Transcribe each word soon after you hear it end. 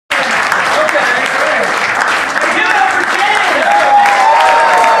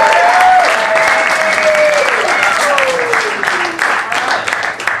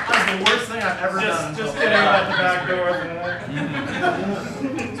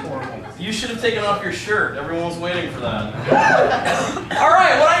You should have taken off your shirt. Everyone was waiting for that. All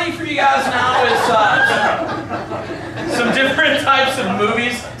right, what I need from you guys now is some different types of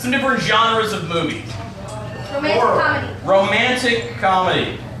movies, some different genres of movies. Romantic comedy. Romantic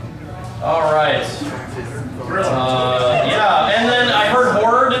comedy. All right. Yeah, and then I heard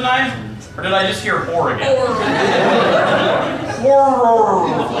horror, didn't I? Or did I just hear horror again? Horror.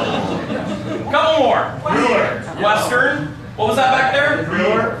 Couple more. Thriller. Western. What was that back there?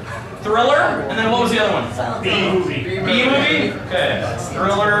 Thriller. Thriller. And then what was the other one? B-movie. B-movie? Okay.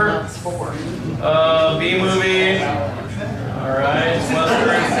 Thriller. B-movie. Alright.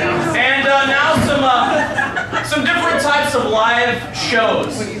 Western. And now some different types of live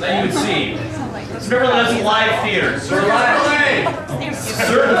shows that you would see. Some different types of live theater. Live play.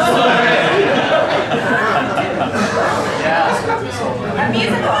 Certain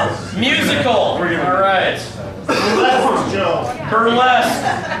musical. Alright. Burlesque, Joe. Burlesque.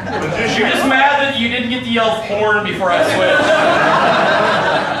 You're just mad that you didn't get to yell porn before I switched.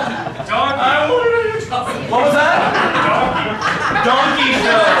 What was that? Donkey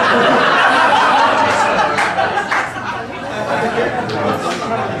show.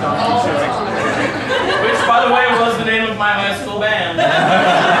 Which, by the way, was the name of my high school band.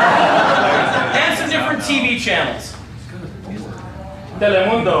 And some different TV channels.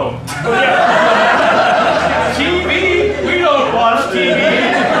 Telemundo. TV? We don't watch TV.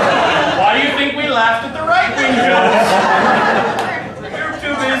 Why do you think we laughed at the right-wing jokes? We're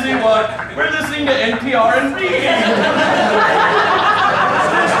too busy, what? We're listening to NPR and reading.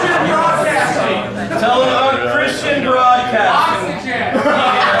 Christian broadcasting. Tell them about Christian broadcasting.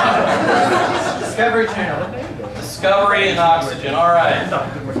 Discovery Channel. Discovery and Oxygen, all right.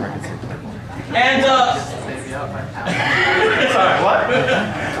 And, sorry, what?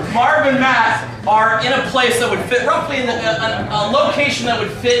 Marv and Matt are in a place that would fit roughly in a location that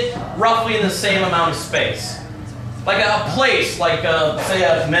would fit roughly in the same amount of space. Like a place, like say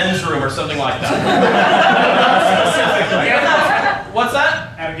a men's room or something like that. What's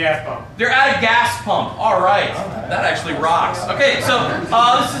that? At a gas pump. They're at a gas pump. All right. That actually rocks. Okay, so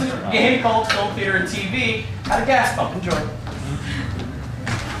this is a game called Film, Theater, and TV at a gas pump. Enjoy.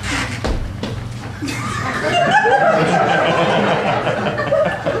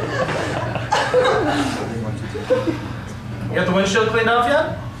 You got the windshield cleaned off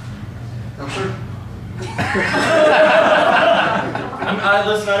yet? No, sir.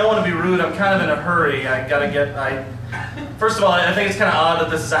 Listen, I don't want to be rude. I'm kind of in a hurry. First of all, I think it's kind of odd that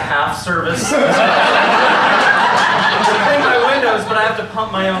this is a half service. I clean my windows, but I have to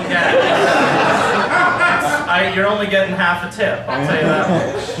pump my own gas. You're only getting half a tip, I'll tell you that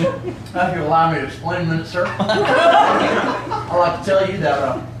much. If you allow me to explain a minute, sir. I'd like to tell you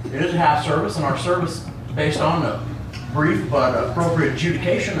that it is a half service, and our service is based on a brief but appropriate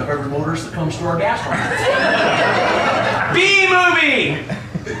adjudication of every motorist that comes to our gas line. B-movie!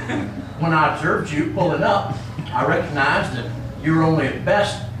 When I observed you pulling up, I recognized that you were only at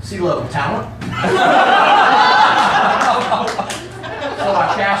best sea-level talent. So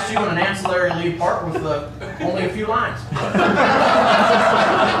I cast you in an ancillary lead part with only a few lines.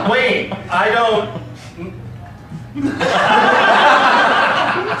 Wait, I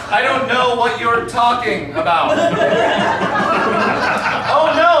don't know what you're talking about.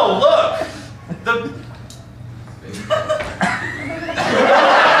 Oh no, look!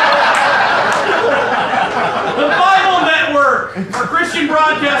 The Bible Network, or Christian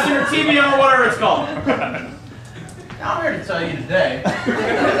Broadcasting, or TBN, or whatever it's called. I'm here to tell you today,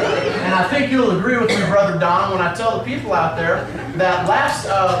 and I think you'll agree with me, Brother Don, when I tell the people out there that last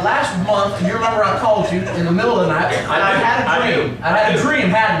month, and you remember I called you in the middle of the night, and I had a dream. I had a dream,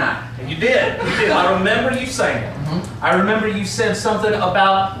 hadn't I? You did. I remember you saying it. I remember you said something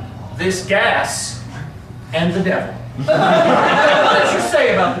about this gas and the devil. What did you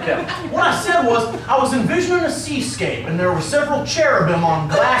say about the devil? What I said was, I was envisioning a seascape, and there were several cherubim on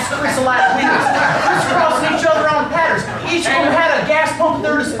glass chrysolite wheels, crisscrossing each other on patterns. Each of them had a gas pump at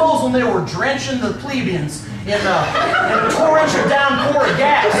their disposal, and they were drenching the plebeians in a torrential downpour of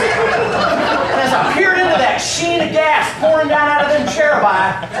gas. And as I peered into that sheen of gas pouring down out of them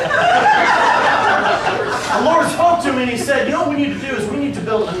cherubi, the Lord spoke to me and He said, you know what we need to do is we need to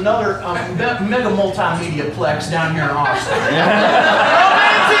build another mega multimedia plex down here in Austin.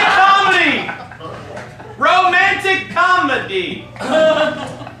 Romantic comedy! Romantic comedy!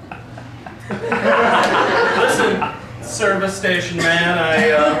 Listen, service station man,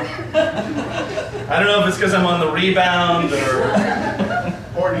 I don't know if it's because I'm on the rebound or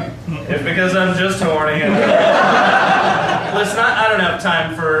Horny. if because I'm just horny. Listen, I don't have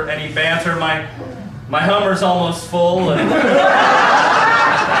time for any banter. My Hummer's almost full, and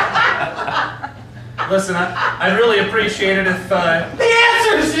Listen, I'd really appreciate it if, The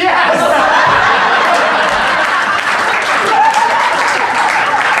answer is yes!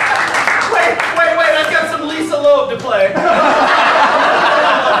 Wait, I've got some Lisa Loeb to play.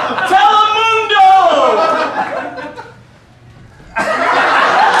 Telemundo!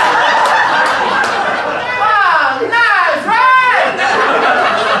 Nice, right?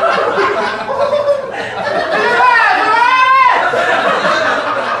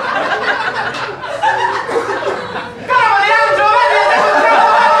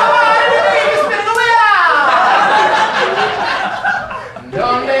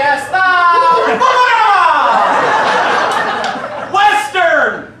 ¿Dónde está?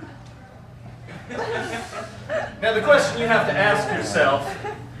 Western! Now the question you have to ask yourself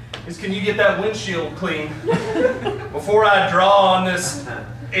is, can you get that windshield clean before I draw on this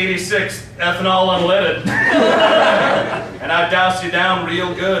 86 ethanol unleaded and I douse you down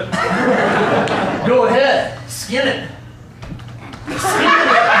real good? Go ahead, skin it.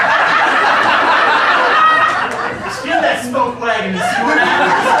 Skin that smoke wagon and see what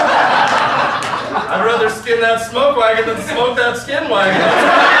happens. I'd rather skin that smoke wagon than smoke that skin wagon.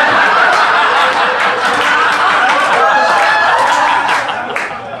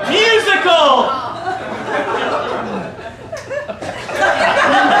 Musical!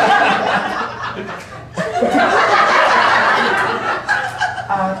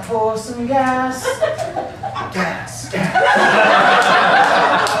 I pour some gas. Gas.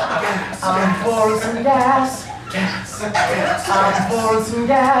 I'm pouring some gas. I'm pouring some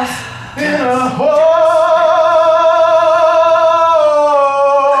gas in a hole.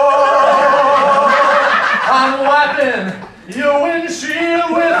 I'm wiping your